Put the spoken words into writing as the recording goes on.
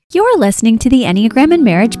You're listening to the Enneagram and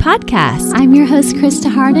Marriage podcast. I'm your host,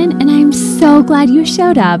 Krista Harden, and I'm so glad you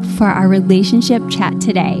showed up for our relationship chat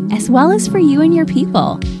today, as well as for you and your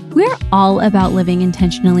people. We're all about living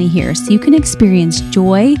intentionally here so you can experience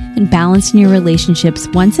joy and balance in your relationships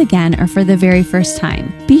once again or for the very first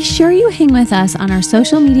time. Be sure you hang with us on our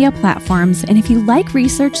social media platforms, and if you like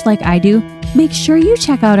research like I do, make sure you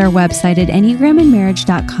check out our website at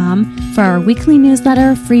enneagramandmarriage.com for our weekly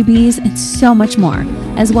newsletter, freebies, and so much more,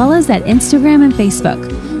 as well as at Instagram and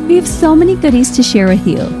Facebook. We have so many goodies to share with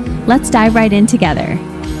you. Let's dive right in together.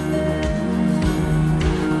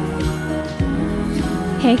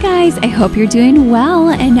 Hey guys, I hope you're doing well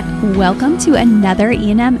and welcome to another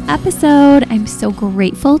E&M episode. I'm so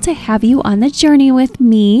grateful to have you on the journey with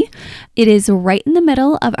me. It is right in the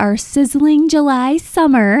middle of our sizzling July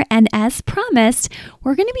summer, and as promised,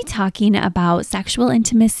 we're going to be talking about sexual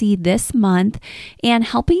intimacy this month and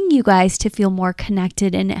helping you guys to feel more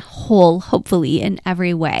connected and whole, hopefully, in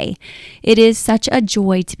every way. It is such a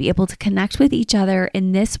joy to be able to connect with each other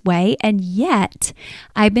in this way, and yet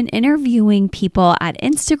I've been interviewing people at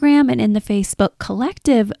Instagram and in the Facebook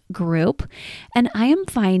collective group, and I am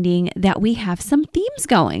finding that we have some themes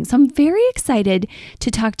going. So I'm very excited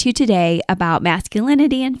to talk to you today about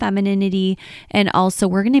masculinity and femininity, and also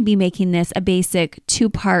we're going to be making this a basic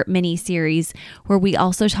 2-part mini series where we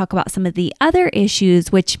also talk about some of the other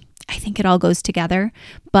issues, which I think it all goes together,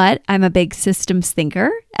 but I'm a big systems thinker,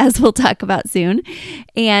 as we'll talk about soon.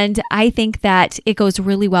 And I think that it goes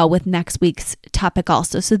really well with next week's topic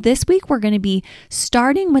also. So this week, we're going to be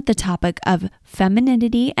starting with the topic of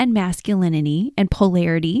femininity and masculinity and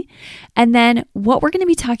polarity. And then what we're going to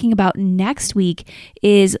be talking about next week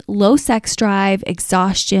is low sex drive,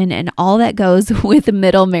 exhaustion, and all that goes with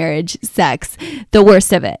middle marriage sex, the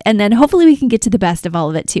worst of it. And then hopefully we can get to the best of all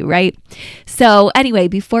of it too, right? So anyway,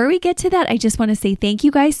 before we get to that, I just want to say thank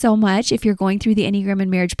you guys so much. If you're going through the Enneagram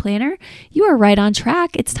and Marriage Planner, you are right on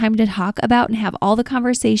track. It's time to talk about and have all the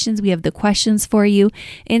conversations. We have the questions for you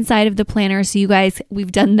inside of the planner. So you guys,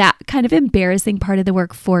 we've done that kind of embarrassing part of the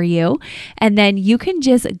work for you. And then you can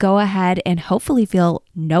just go ahead and hopefully feel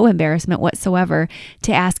no embarrassment whatsoever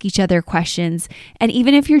to ask each other questions. And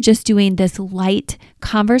even if you're just doing this light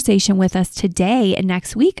conversation with us today and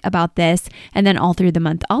next week about this, and then all through the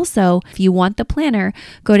month also, if you want the planner,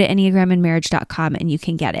 go to enneagramandmarriage.com and you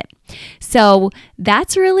can get it. So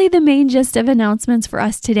that's really the main gist of announcements for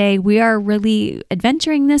us today. We are really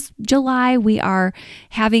adventuring this July. We are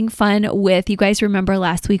having fun with, you guys remember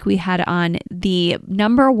last week we had on the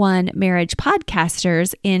 #1 marriage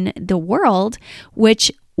podcasters in the world,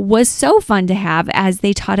 which was so fun to have as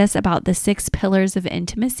they taught us about the 6 pillars of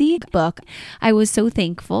intimacy book. I was so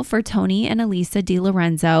thankful for Tony and Elisa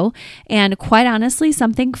DiLorenzo. And quite honestly,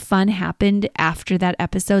 something fun happened after that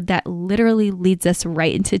episode that literally leads us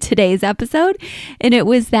right into today's episode. And it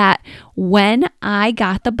was that when I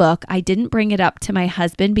got the book, I didn't bring it up to my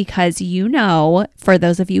husband because, you know, for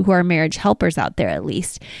those of you who are marriage helpers out there at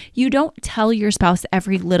least, you don't tell your spouse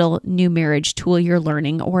every little new marriage tool you're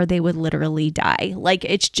learning or they would literally die. Like,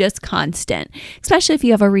 it's just constant, especially if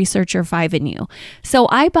you have a researcher 5 in you. So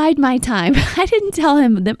I bide my time. I didn't tell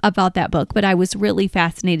him about that book, but I was really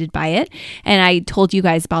fascinated by it. And I told you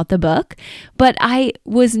guys about the book, but I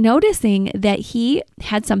was noticing that he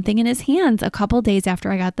had something in his hands a couple days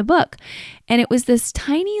after I got the book. And it was this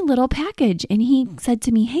tiny little package. And he said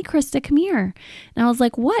to me, "Hey, Krista, come here." And I was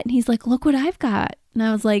like, "What?" And he's like, "Look what I've got." And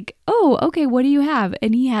I was like, "Oh, okay, what do you have?"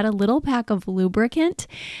 And he had a little pack of lubricant.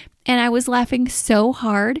 And I was laughing so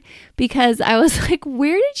hard because I was like,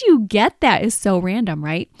 "Where did you get that?" It's so random,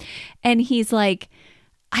 right? And he's like,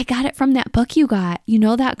 "I got it from that book you got. You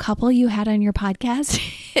know that couple you had on your podcast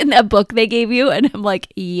in that book they gave you?" And I'm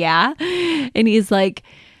like, "Yeah." And he's like,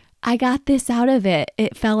 "I got this out of it.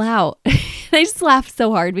 It fell out." And I just laughed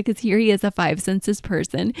so hard because here he is, a 5 senses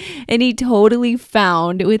person, and he totally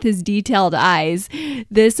found with his detailed eyes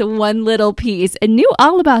this one little piece and knew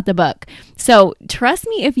all about the book. So trust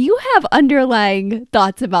me, if you have underlying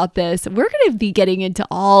thoughts about this, we're going to be getting into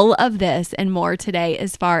all of this and more today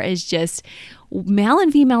as far as just male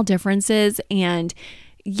and female differences. And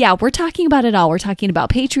yeah, we're talking about it all. We're talking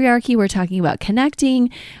about patriarchy. We're talking about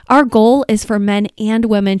connecting. Our goal is for men and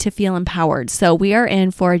women to feel empowered. So we are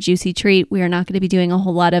in for a juicy treat. We are not going to be doing a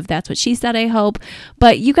whole lot of "that's what she said," I hope.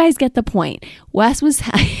 But you guys get the point. Wes was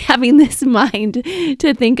having this mind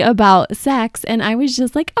to think about sex. And I was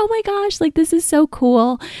just like, oh my gosh, like this is so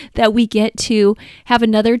cool that we get to have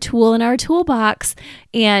another tool in our toolbox.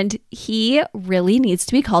 And he really needs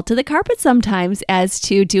to be called to the carpet sometimes as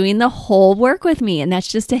to doing the whole work with me. And that's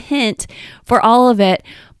that's just a hint for all of it.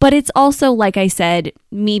 But it's also, like I said,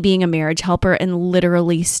 me being a marriage helper and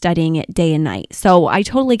literally studying it day and night. So I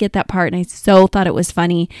totally get that part. And I so thought it was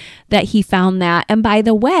funny that he found that. And by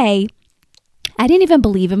the way, I didn't even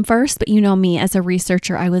believe him first, but you know me as a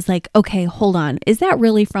researcher, I was like, okay, hold on. Is that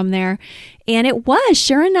really from there? And it was.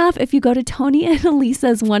 Sure enough, if you go to Tony and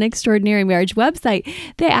Elisa's One Extraordinary Marriage website,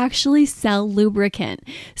 they actually sell lubricant.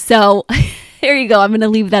 So there you go. I'm going to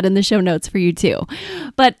leave that in the show notes for you too.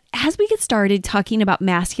 But as we get started talking about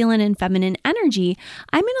masculine and feminine energy,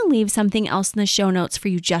 I'm going to leave something else in the show notes for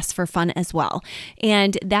you just for fun as well.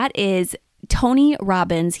 And that is Tony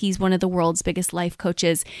Robbins. He's one of the world's biggest life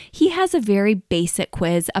coaches. He has a very basic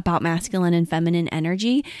quiz about masculine and feminine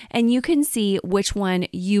energy, and you can see which one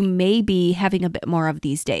you may be having a bit more of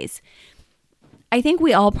these days. I think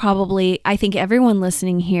everyone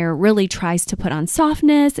listening here really tries to put on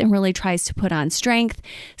softness and really tries to put on strength.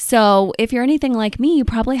 So if you're anything like me, you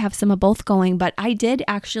probably have some of both going, but I did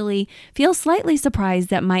actually feel slightly surprised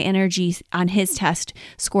that my energy on his test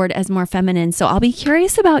scored as more feminine. So I'll be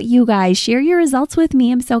curious about you guys. Share your results with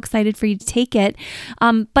me. I'm so excited for you to take it.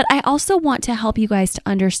 But I also want to help you guys to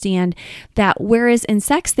understand that whereas in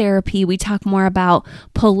sex therapy, we talk more about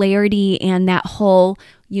polarity and that whole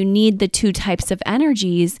you need the two types of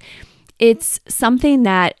energies. It's something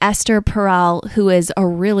that Esther Perel, who is a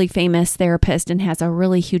really famous therapist and has a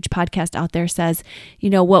really huge podcast out there, says,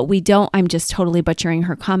 what we don't, I'm just totally butchering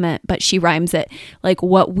her comment, but she rhymes it, like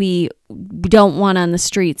what we don't want on the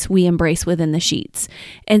streets, we embrace within the sheets.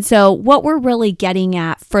 And so what we're really getting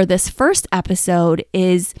at for this first episode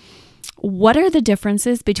is what are the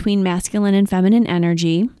differences between masculine and feminine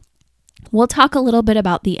energy? We'll talk a little bit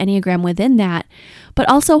about the Enneagram within that, but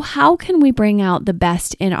also how can we bring out the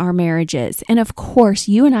best in our marriages? And of course,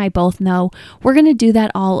 you and I both know we're going to do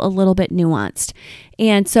that all a little bit nuanced.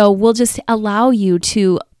 And so we'll just allow you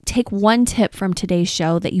to take one tip from today's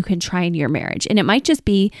show that you can try in your marriage. And it might just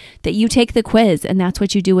be that you take the quiz and that's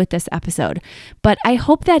what you do with this episode. But I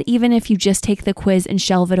hope that even if you just take the quiz and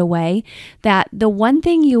shelve it away, that the one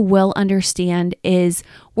thing you will understand is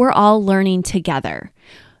we're all learning together.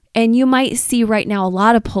 And you might see right now a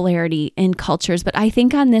lot of polarity in cultures, but I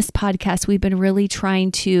think on this podcast, we've been really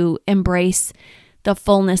trying to embrace the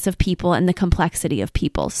fullness of people and the complexity of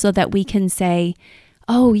people so that we can say,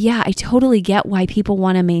 oh yeah, I totally get why people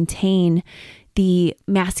want to maintain the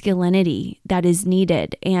masculinity that is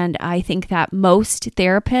needed. And I think that most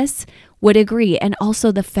therapists would agree, and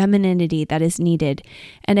also the femininity that is needed.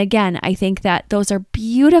 And again, I think that those are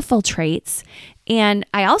beautiful traits. And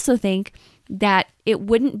I also think that it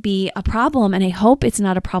wouldn't be a problem, and I hope it's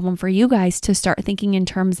not a problem for you guys to start thinking in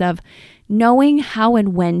terms of knowing how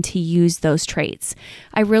and when to use those traits.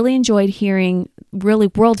 I really enjoyed hearing really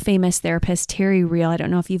world famous therapist Terry Real. I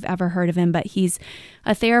don't know if you've ever heard of him, but he's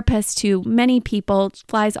a therapist to many people,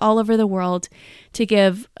 flies all over the world to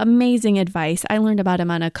give amazing advice. I learned about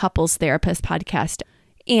him on a couples therapist podcast.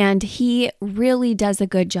 And he really does a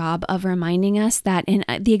good job of reminding us that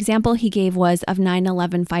the example he gave was of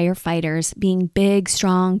 9/11 firefighters being big,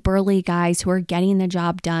 strong, burly guys who are getting the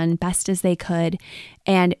job done best as they could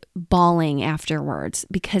and bawling afterwards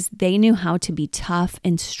because they knew how to be tough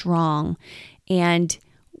and strong. And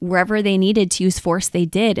wherever they needed to use force, they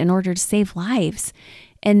did in order to save lives.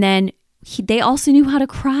 And then they also knew how to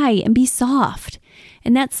cry and be soft.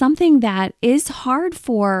 And that's something that is hard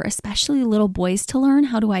for especially little boys to learn.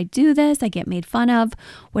 How do I do this? I get made fun of,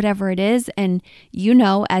 whatever it is. And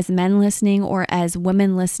as men listening or as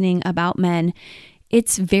women listening about men,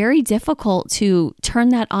 it's very difficult to turn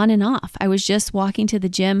that on and off. I was just walking to the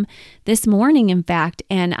gym this morning, in fact,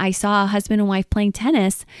 and I saw a husband and wife playing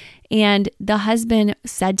tennis. And the husband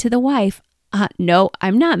said to the wife, no,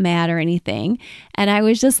 I'm not mad or anything. And I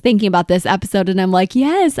was just thinking about this episode and I'm like,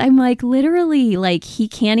 yes, I'm like literally like he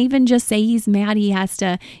can't even just say he's mad. He has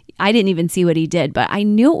to, I didn't even see what he did, but I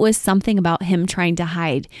knew it was something about him trying to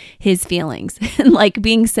hide his feelings and like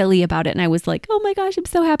being silly about it. And I was like, oh my gosh, I'm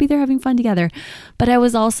so happy they're having fun together. But I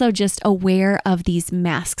was also just aware of these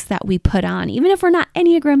masks that we put on. Even if we're not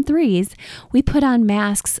Enneagram 3s, we put on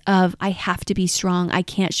masks of I have to be strong. I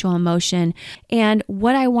can't show emotion. And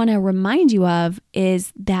what I want to remind you of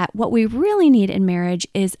is that what we really need in marriage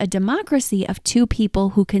is a democracy of two people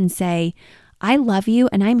who can say, I love you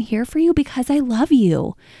and I'm here for you because I love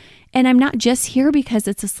you. And I'm not just here because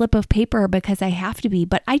it's a slip of paper or because I have to be,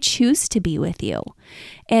 but I choose to be with you.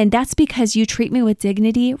 And that's because you treat me with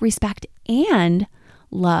dignity, respect, and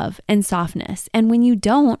love and softness. And when you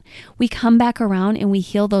don't, we come back around and we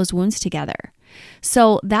heal those wounds together.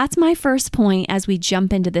 So that's my first point as we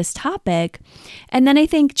jump into this topic. And then I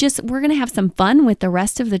think we're going to have some fun with the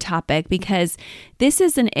rest of the topic, because this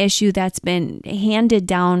is an issue that's been handed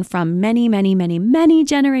down from many, many, many, many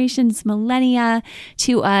generations, millennia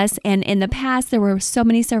to us. And in the past, there were so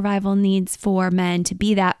many survival needs for men to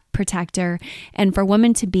be that protector and for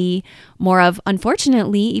women to be more of,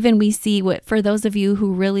 unfortunately, even we see what, for those of you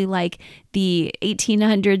who really like the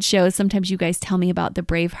 1800 shows, sometimes you guys tell me about the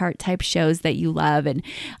Braveheart type shows that you love. And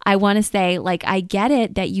I want to say, like, I get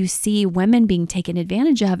it that you see women being taken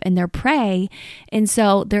advantage of and they're prey. And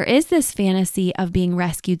so there is this fantasy of being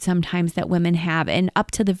rescued sometimes that women have. And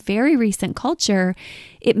up to the very recent culture,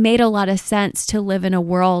 it made a lot of sense to live in a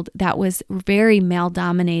world that was very male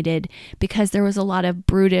dominated, because there was a lot of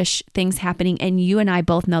brutish things happening. And you and I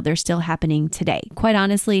both know they're still happening today. Quite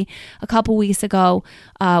honestly, a couple weeks ago,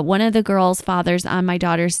 one of the girls' fathers on my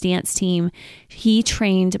daughter's dance team, he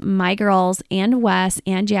trained my girls and Wes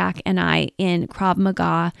and Jack and I in Krav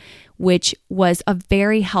Maga, which was a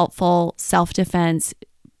very helpful self-defense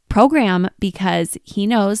program, because he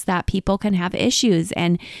knows that people can have issues.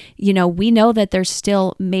 And, you know, we know that there's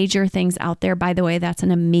still major things out there. By the way, that's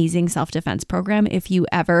an amazing self-defense program if you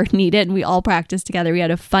ever need it. And we all practiced together. We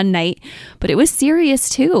had a fun night, but it was serious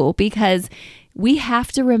too, because we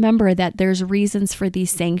have to remember that there's reasons for these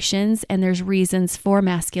sanctions and there's reasons for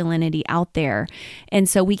masculinity out there. And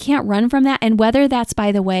so we can't run from that. And whether that's,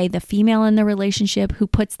 by the way, the female in the relationship who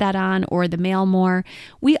puts that on or the male more,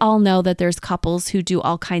 we all know that there's couples who do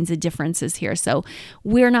all kinds of differences here. So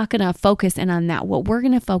we're not going to focus in on that. What we're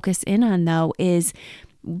going to focus in on, though, is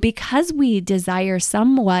because we desire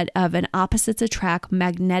somewhat of an opposites attract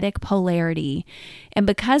magnetic polarity, and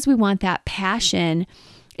because we want that passion,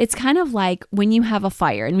 it's kind of like when you have a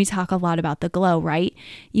fire, and we talk a lot about the glow, right?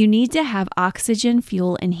 You need to have oxygen,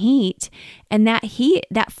 fuel, and heat. And that heat,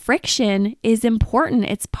 that friction is important.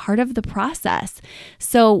 It's part of the process.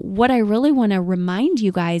 So what I really want to remind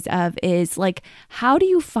you guys of is, like, how do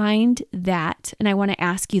you find that? And I want to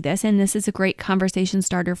ask you this, and this is a great conversation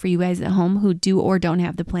starter for you guys at home who do or don't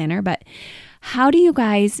have the planner, but how do you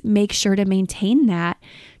guys make sure to maintain that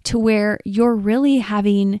to where you're really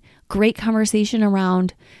having great conversation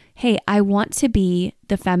around, hey, I want to be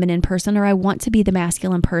the feminine person, or I want to be the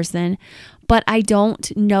masculine person, but I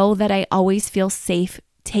don't know that I always feel safe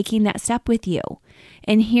taking that step with you.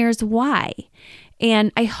 And here's why.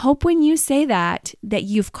 And I hope when you say that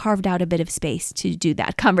you've carved out a bit of space to do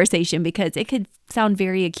that conversation, because it could sound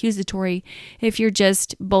very accusatory if you're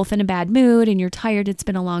just both in a bad mood and you're tired, it's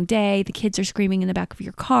been a long day, the kids are screaming in the back of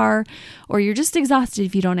your car, or you're just exhausted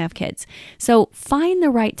if you don't have kids. So find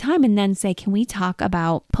the right time and then say, can we talk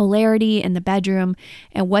about polarity in the bedroom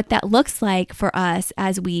and what that looks like for us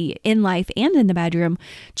as we, in life and in the bedroom,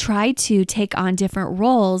 try to take on different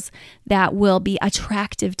roles that will be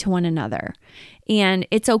attractive to one another. And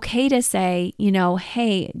it's okay to say, you know,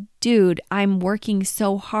 hey, dude, I'm working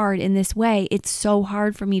so hard in this way. It's so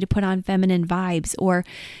hard for me to put on feminine vibes. Or,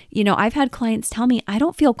 you know, I've had clients tell me I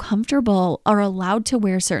don't feel comfortable or allowed to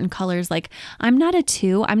wear certain colors. Like, I'm not a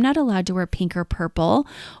 2. I'm not allowed to wear pink or purple.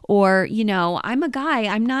 Or, you know, I'm a guy.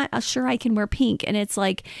 I'm not sure I can wear pink. And it's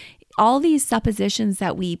like, all these suppositions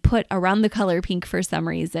that we put around the color pink for some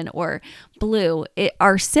reason, or blue,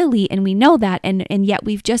 are silly, and we know that, and yet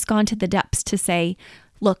we've just gone to the depths to say,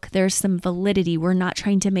 look, there's some validity. We're not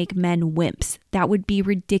trying to make men wimps. That would be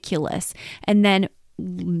ridiculous. And then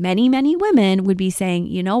many, many women would be saying,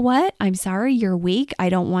 you know what? I'm sorry, you're weak. I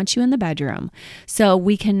don't want you in the bedroom. So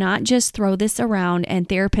we cannot just throw this around, and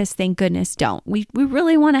therapists, thank goodness, don't. We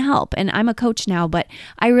really want to help. And I'm a coach now, but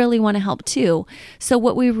I really want to help too. So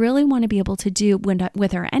what we really want to be able to do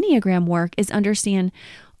with our Enneagram work is understand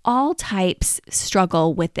all types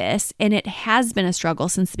struggle with this, and it has been a struggle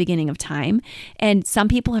since the beginning of time. And some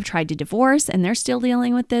people have tried to divorce and they're still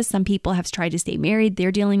dealing with this. Some people have tried to stay married,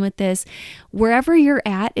 they're dealing with this. Wherever you're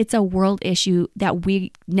at, it's a world issue that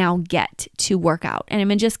we now get to work out. And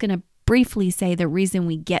I'm just going to briefly say the reason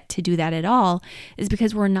we get to do that at all is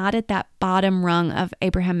because we're not at that bottom rung of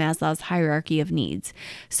Abraham Maslow's hierarchy of needs.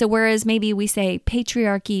 So whereas maybe we say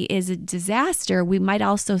patriarchy is a disaster, we might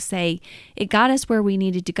also say it got us where we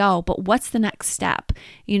needed to go, but what's the next step?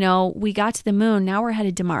 You know, we got to the moon, now we're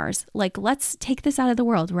headed to Mars. Like, let's take this out of the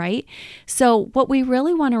world, right? So what we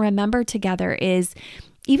really want to remember together is,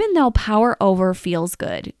 even though power over feels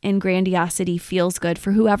good and grandiosity feels good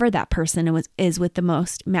for whoever that person is with the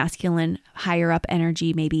most masculine, higher up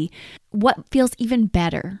energy, maybe, what feels even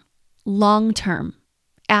better long term,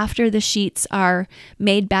 after the sheets are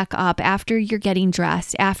made back up, after you're getting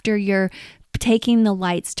dressed, after you're taking the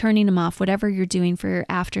lights, turning them off, whatever you're doing for your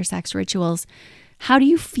after sex rituals, how do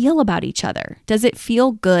you feel about each other? Does it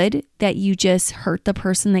feel good that you just hurt the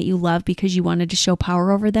person that you love because you wanted to show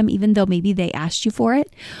power over them, even though maybe they asked you for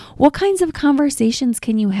it? What kinds of conversations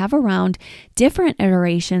can you have around different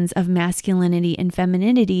iterations of masculinity and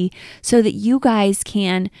femininity so that you guys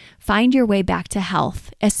can find your way back to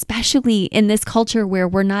health, especially in this culture where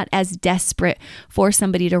we're not as desperate for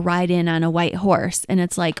somebody to ride in on a white horse. And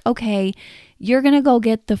it's like, okay, you're going to go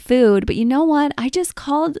get the food, but you know what? I just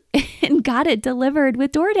called and got it delivered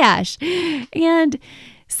with DoorDash. And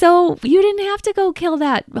so you didn't have to go kill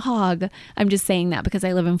that hog. I'm just saying that because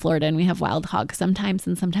I live in Florida and we have wild hogs sometimes,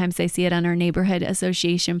 and sometimes I see it on our neighborhood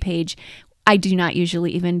association page. I do not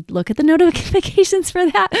usually even look at the notifications for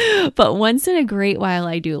that, but once in a great while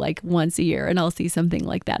I do, like once a year, and I'll see something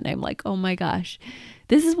like that and I'm like, oh my gosh.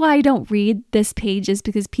 This is why I don't read this page, is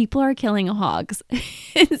because people are killing hogs.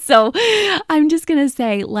 So I'm just going to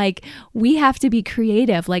say, like, we have to be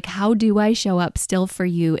creative. Like, how do I show up still for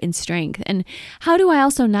you in strength? And how do I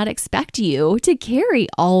also not expect you to carry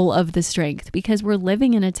all of the strength? Because we're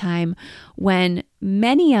living in a time when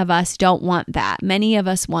many of us don't want that. Many of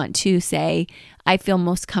us want to say, I feel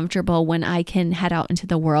most comfortable when I can head out into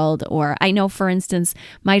the world. Or I know, for instance,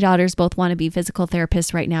 my daughters both want to be physical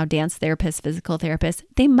therapists right now, dance therapists, physical therapists.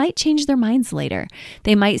 They might change their minds later.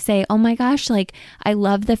 They might say, oh my gosh, like I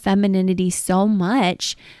love the femininity so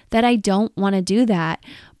much that I don't want to do that.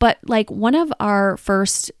 But like one of our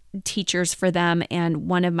first teachers for them and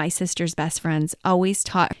one of my sister's best friends always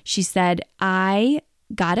taught, she said, I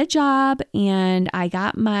got a job and I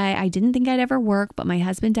didn't think I'd ever work, but my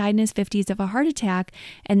husband died in his 50s of a heart attack.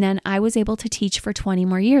 And then I was able to teach for 20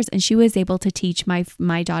 more years. And she was able to teach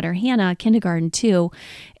my daughter, Hannah, kindergarten too.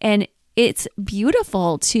 And it's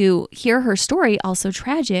beautiful to hear her story, also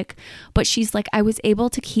tragic, but she's like, I was able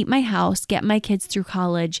to keep my house, get my kids through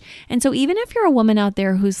college. And so even if you're a woman out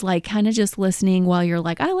there who's like kind of just listening while you're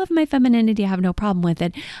like, I love my femininity, I have no problem with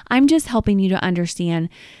it, I'm just helping you to understand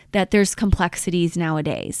that there's complexities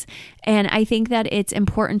nowadays. And I think that it's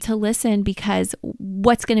important to listen, because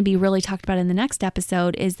what's going to be really talked about in the next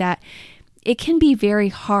episode is that it can be very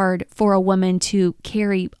hard for a woman to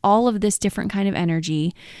carry all of this different kind of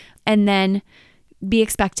energy and then be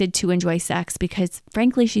expected to enjoy sex because,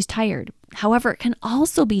 frankly, she's tired. However, it can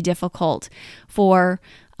also be difficult for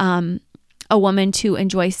a woman to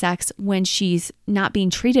enjoy sex when she's not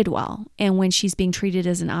being treated well and when she's being treated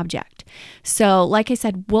as an object. So, like I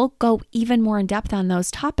said, we'll go even more in depth on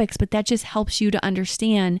those topics, but that just helps you to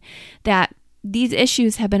understand that these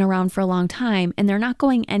issues have been around for a long time and they're not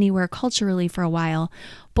going anywhere culturally for a while.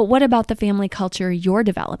 But what about the family culture you're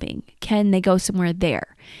developing? Can they go somewhere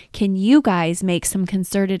there? Can you guys make some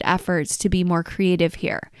concerted efforts to be more creative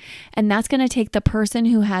here? And that's going to take the person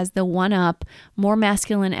who has the one-up, more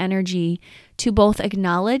masculine energy to both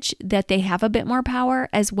acknowledge that they have a bit more power,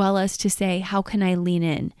 as well as to say, how can I lean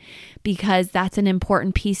in? Because that's an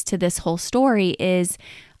important piece to this whole story is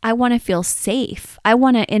I want to feel safe. I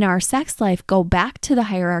want to, in our sex life, go back to the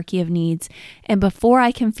hierarchy of needs. And before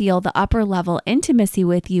I can feel the upper level intimacy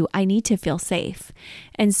with you, I need to feel safe.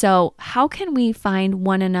 And so how can we find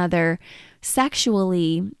one another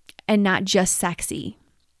sexually and not just sexy?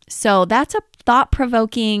 So that's a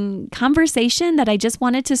thought-provoking conversation that I just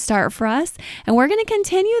wanted to start for us. And we're going to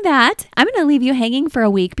continue that. I'm going to leave you hanging for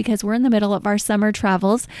a week because we're in the middle of our summer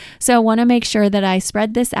travels. So I want to make sure that I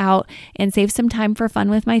spread this out and save some time for fun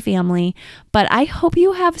with my family. But I hope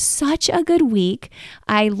you have such a good week.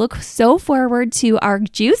 I look so forward to our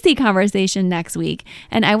juicy conversation next week.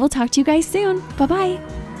 And I will talk to you guys soon. Bye-bye.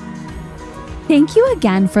 Thank you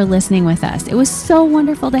again for listening with us. It was so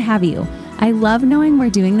wonderful to have you. I love knowing we're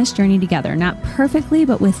doing this journey together, not perfectly,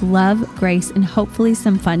 but with love, grace, and hopefully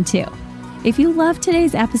some fun too. If you loved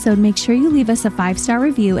today's episode, make sure you leave us a 5-star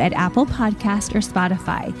review at Apple Podcast or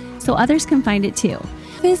Spotify so others can find it too.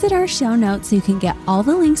 Visit our show notes so you can get all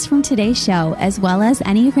the links from today's show, as well as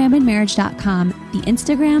EnneagramandMarriage.com, the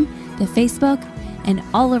Instagram, the Facebook, and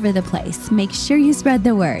all over the place. Make sure you spread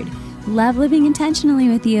the word. Love living intentionally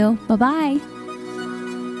with you. Bye-bye.